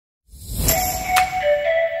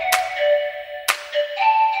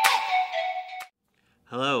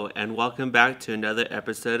and welcome back to another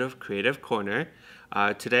episode of Creative Corner.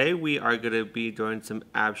 Today we are going to be doing some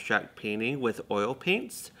abstract painting with oil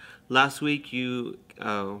paints. Last week you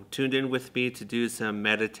tuned in with me to do some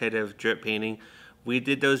meditative drip painting. We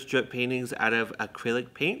did those drip paintings out of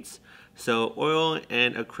acrylic paints. So oil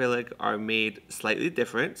and acrylic are made slightly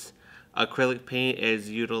different. Acrylic paint is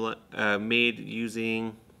made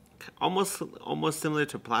using almost similar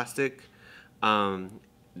to plastic.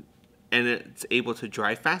 And it's able to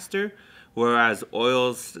dry faster, whereas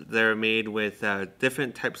oils, they're made with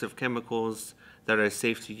different types of chemicals that are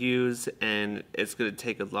safe to use, and it's going to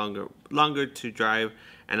take a longer to dry.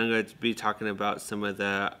 And I'm going to be talking about some of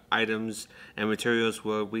the items and materials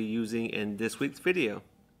we'll be using in this week's video.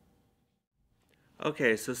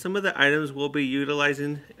 Okay, so some of the items we'll be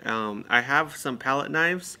utilizing, I have some palette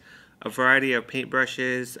knives, a variety of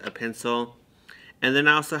paintbrushes, a pencil, and then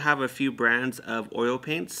I also have a few brands of oil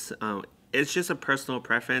paints. It's just a personal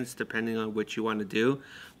preference depending on what you want to do.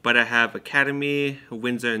 But I have Academy,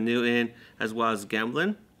 Winsor & Newton, as well as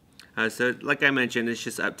Gamblin. So like I mentioned, it's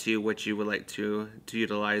just up to you what you would like to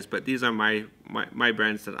utilize. But these are my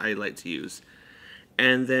brands that I like to use.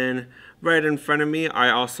 And then right in front of me,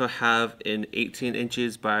 I also have an 18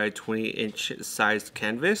 inches by 20 inch sized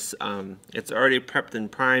canvas. It's already prepped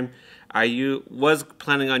and primed. I was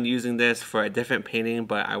planning on using this for a different painting,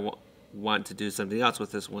 but I want to do something else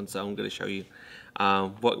with this one, so I'm going to show you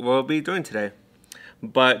what we'll be doing today.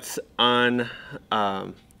 But on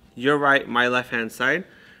your right, my left hand side,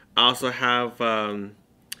 I also have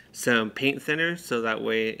some paint thinner, so that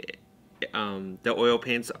way the oil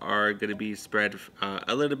paints are going to be spread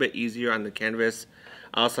a little bit easier on the canvas.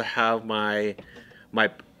 I also have my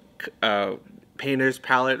painter's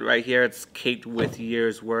palette right here. It's caked with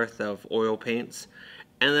years worth of oil paints.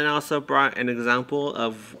 And then I also brought an example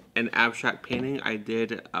of an abstract painting I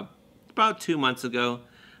did about 2 months ago.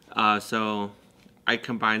 So I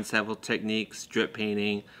combined several techniques: drip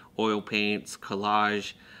painting, oil paints,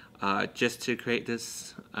 collage, just to create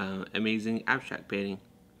this amazing abstract painting.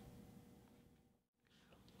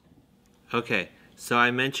 Okay, so I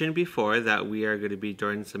mentioned before that we are going to be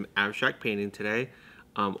doing some abstract painting today.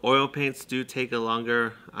 Oil paints do take a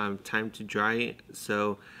longer time to dry,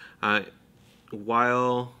 so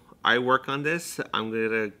while I work on this, I'm going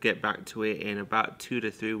to get back to it in about 2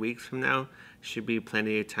 to 3 weeks from now. Should be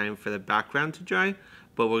plenty of time for the background to dry,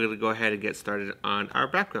 but we're going to go ahead and get started on our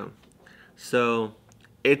background. So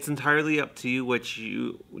it's entirely up to you what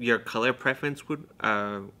your color preference would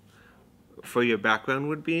for your background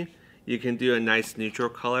would be. You can do a nice neutral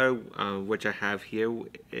color, which I have here.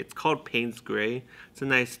 It's called Payne's Gray. It's a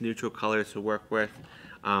nice neutral color to work with.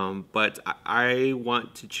 But I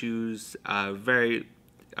want to choose a very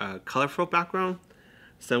colorful background.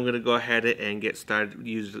 So I'm going to go ahead and get started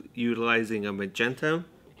utilizing a magenta,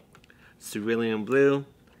 cerulean blue,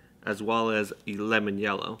 as well as a lemon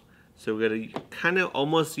yellow. So we're going to kind of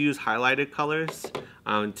almost use highlighted colors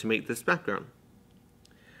to make this background.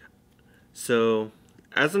 So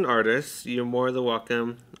as an artist, you're more than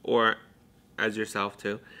welcome, or as yourself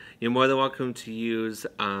too, you're more than welcome to use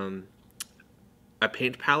a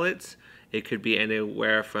paint palette. It could be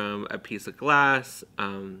anywhere from a piece of glass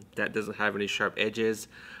that doesn't have any sharp edges,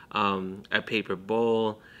 a paper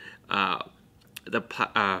bowl,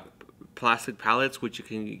 the plastic palettes, which you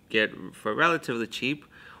can get for relatively cheap.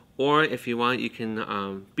 Or if you want, you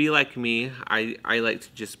can be like me. I like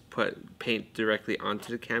to just put paint directly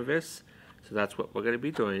onto the canvas. So that's what we're going to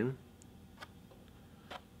be doing.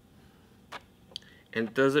 And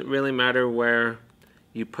it doesn't really matter where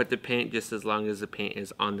you put the paint, just as long as the paint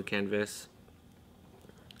is on the canvas.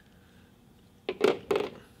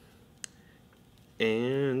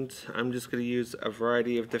 And I'm just going to use a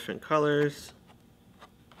variety of different colors.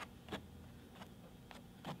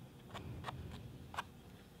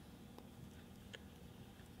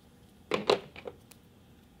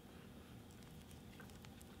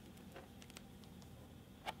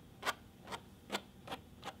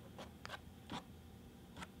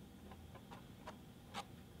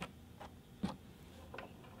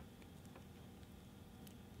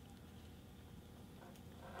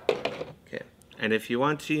 And if you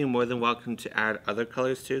want to, you're more than welcome to add other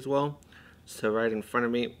colors too as well. So right in front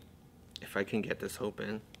of me, if I can get this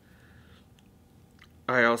open,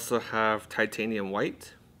 I also have titanium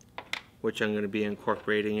white, which I'm going to be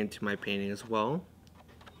incorporating into my painting as well.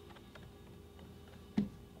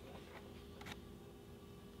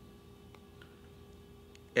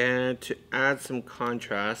 And to add some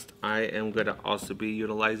contrast, I am going to also be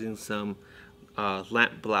utilizing some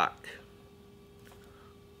lamp black,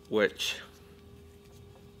 which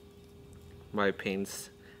my paints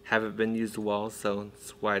haven't been used well, so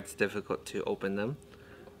that's why it's difficult to open them.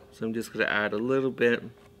 So I'm just going to add a little bit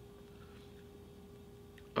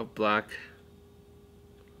of black,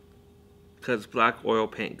 because black oil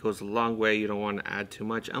paint goes a long way. You don't want to add too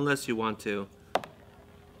much unless you want to.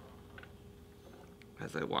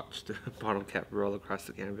 As I watch the bottle cap roll across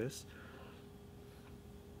the canvas.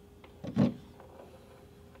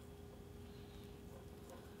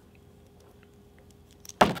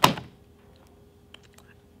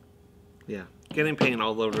 Yeah, getting paint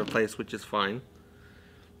all over the place, which is fine.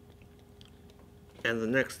 And the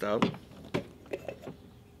next up,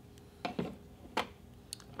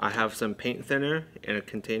 I have some paint thinner in a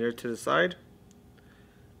container to the side.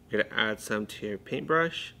 You're gonna add some to your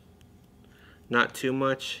paintbrush, not too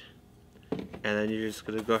much, and then you're just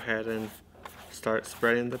gonna go ahead and start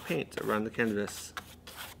spreading the paint around the canvas.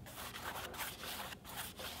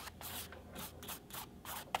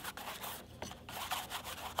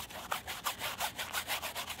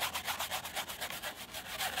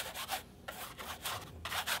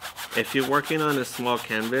 If you're working on a small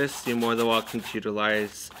canvas, you're more than welcome to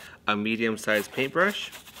utilize a medium-sized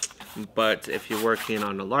paintbrush. But if you're working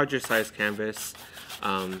on a larger size canvas,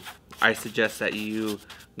 I suggest that you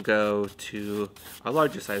go to a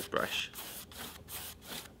larger size brush.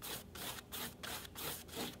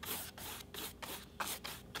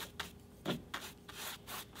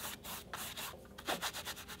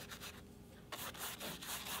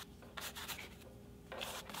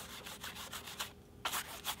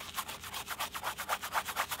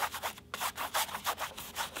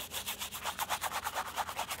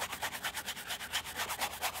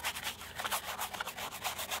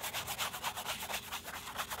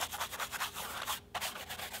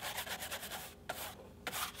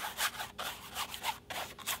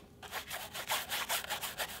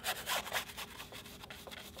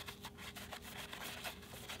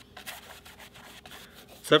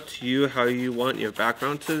 It's up to you how you want your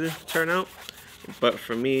background to turn out, but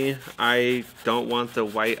for me, I don't want the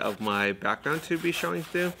white of my background to be showing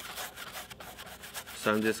through.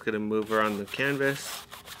 So I'm just going to move around the canvas,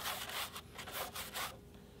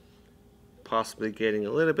 possibly getting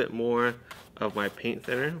a little bit more of my paint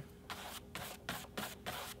thinner.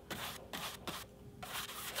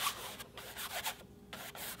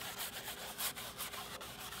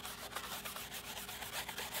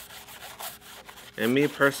 And me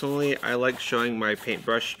personally, I like showing my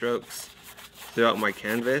paintbrush strokes throughout my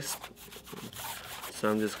canvas.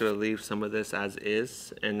 So I'm just going to leave some of this as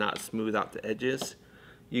is and not smooth out the edges.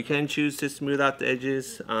 You can choose to smooth out the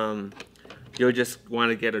edges. You'll just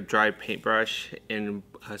want to get a dry paintbrush and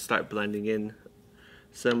start blending in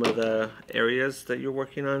some of the areas that you're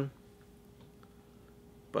working on.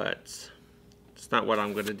 But it's not what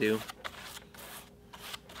I'm going to do.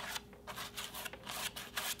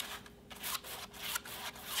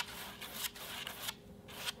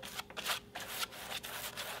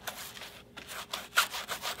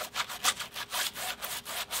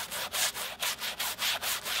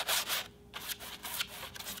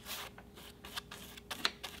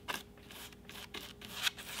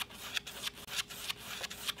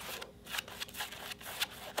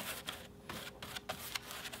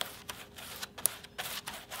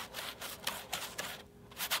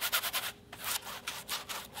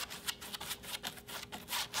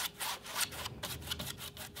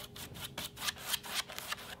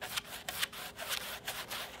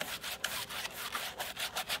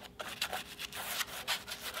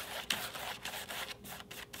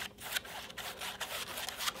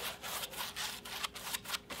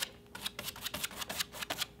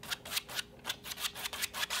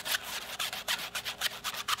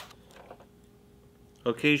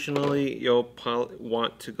 Occasionally, you'll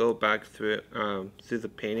want to go back through it, through the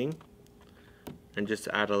painting and just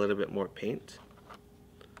add a little bit more paint.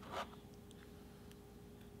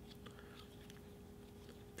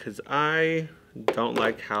 Because I don't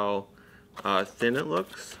like how thin it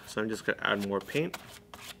looks, so I'm just going to add more paint.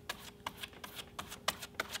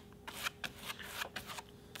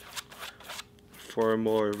 For a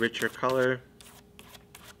more richer color.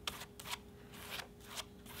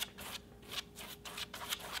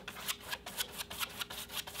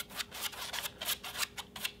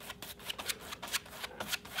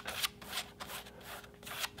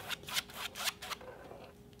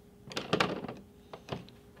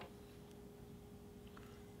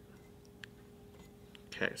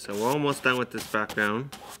 Okay, so we're almost done with this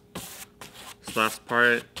background. This last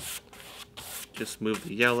part, just move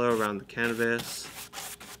the yellow around the canvas.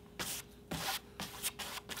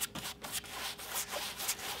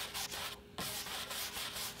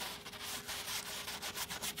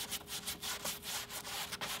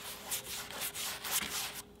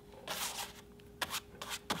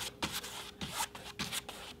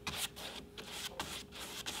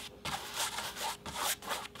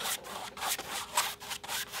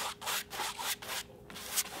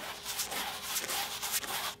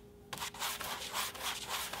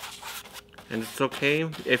 And it's okay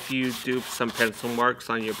if you do some pencil marks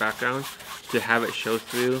on your background to have it show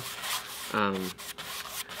through,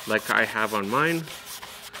 like I have on mine,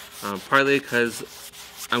 partly because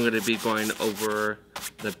I'm going to be going over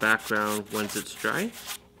the background once it's dry.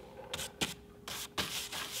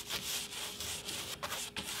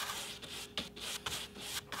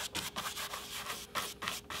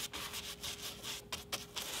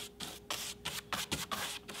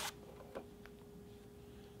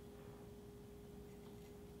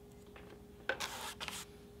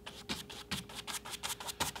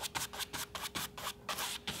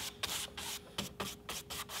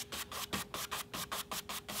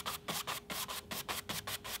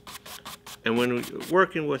 And when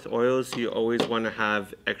working with oils, you always want to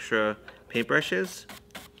have extra paintbrushes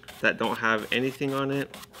that don't have anything on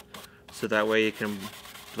it, so that way you can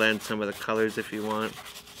blend some of the colors if you want.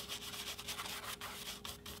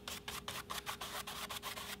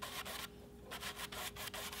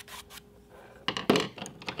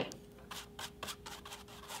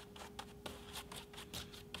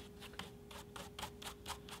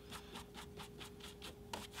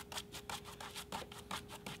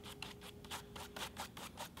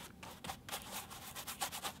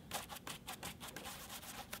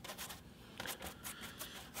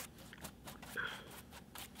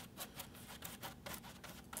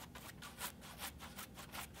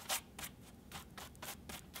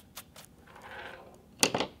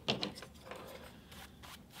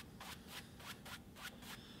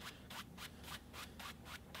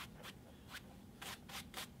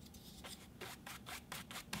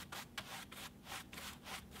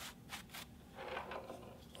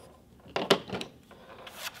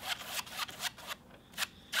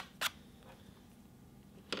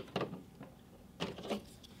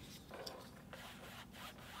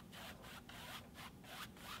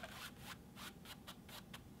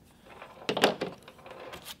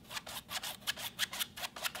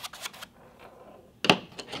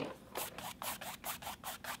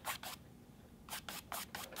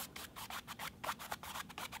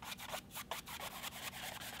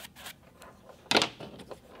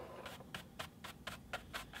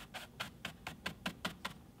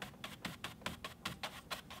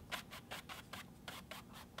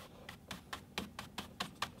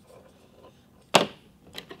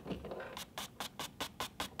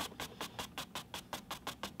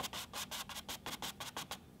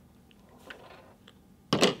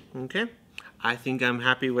 Okay, I think I'm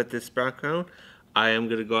happy with this background. I am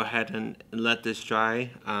going to go ahead and let this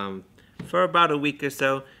dry for about a week or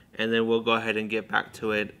so, and then we'll go ahead and get back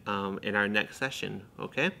to it in our next session,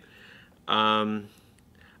 okay? I'm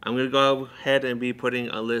going to go ahead and be putting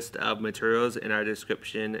a list of materials in our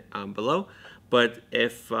description below, but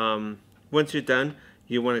if once you're done,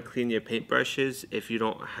 you want to clean your paintbrushes. If you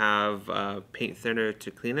don't have paint thinner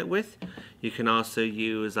to clean it with, you can also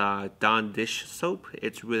use Dawn dish soap.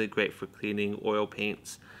 It's really great for cleaning oil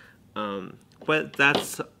paints. But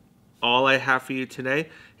that's all I have for you today.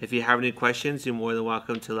 If you have any questions, you're more than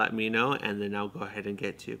welcome to let me know, and then I'll go ahead and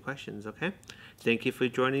get to your questions, okay? Thank you for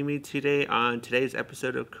joining me today on today's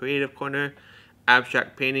episode of Creative Corner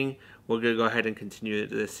Abstract Painting. We're going to go ahead and continue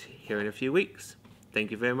this here in a few weeks.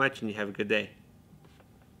 Thank you very much, and you have a good day.